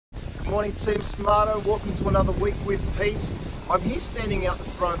morning Team Smarter, welcome to another week with Pete. I'm here standing out the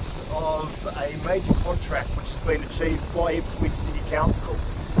front of a major contract which has been achieved by Ipswich City Council.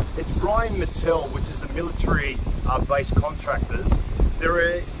 It's Ryan Mattel, which is a military based contractors.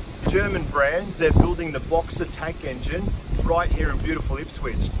 They're a German brand. They're building the Boxer tank engine right here in beautiful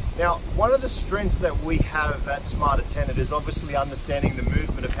Ipswich. Now, one of the strengths that we have at Smarter Tenant is obviously understanding the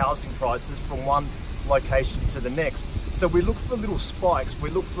movement of housing prices from one location to the next. So we look for little spikes, we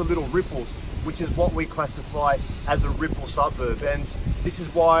look for little ripples, which is what we classify as a ripple suburb. And this is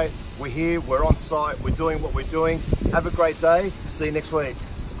why we're here, we're on site, we're doing what we're doing. Have a great day, see you next week.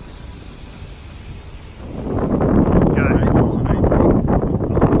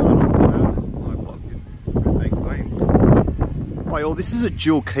 Hi all, this is a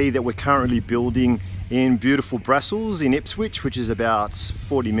dual key that we're currently building in beautiful Brussels in Ipswich, which is about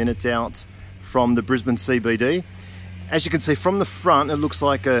 40 minutes out from the Brisbane CBD. As you can see from the front, it looks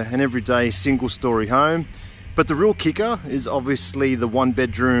like an everyday single-story home, but the real kicker is obviously the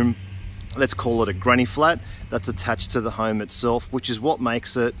one-bedroom, let's call it a granny flat, that's attached to the home itself, which is what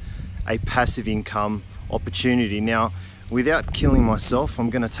makes it a passive income opportunity. Now, without killing myself, I'm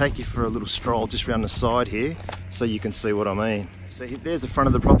going to take you for a little stroll just around the side here so you can see what I mean. So there's the front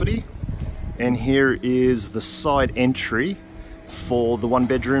of the property, and here is the side entry for the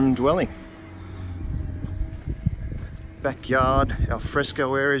one-bedroom dwelling. Backyard,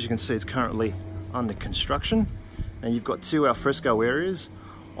 alfresco areas, you can see it's currently under construction, and you've got two alfresco areas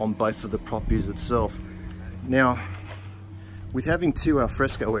on both of the properties itself. Now, with having two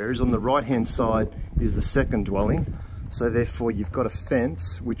alfresco areas, on the right hand side is the second dwelling, so therefore you've got a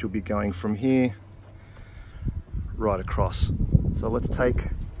fence which will be going from here right across. So let's take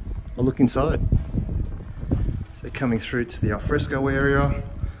a look inside. So coming through to the alfresco area,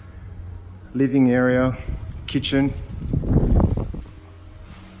 living area, kitchen,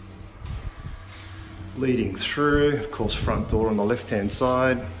 leading through, of course, front door on the left hand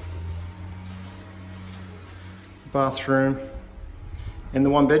side, bathroom, and the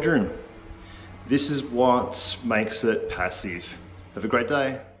one bedroom. This is what makes it passive. Have a great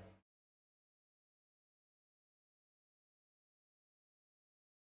day.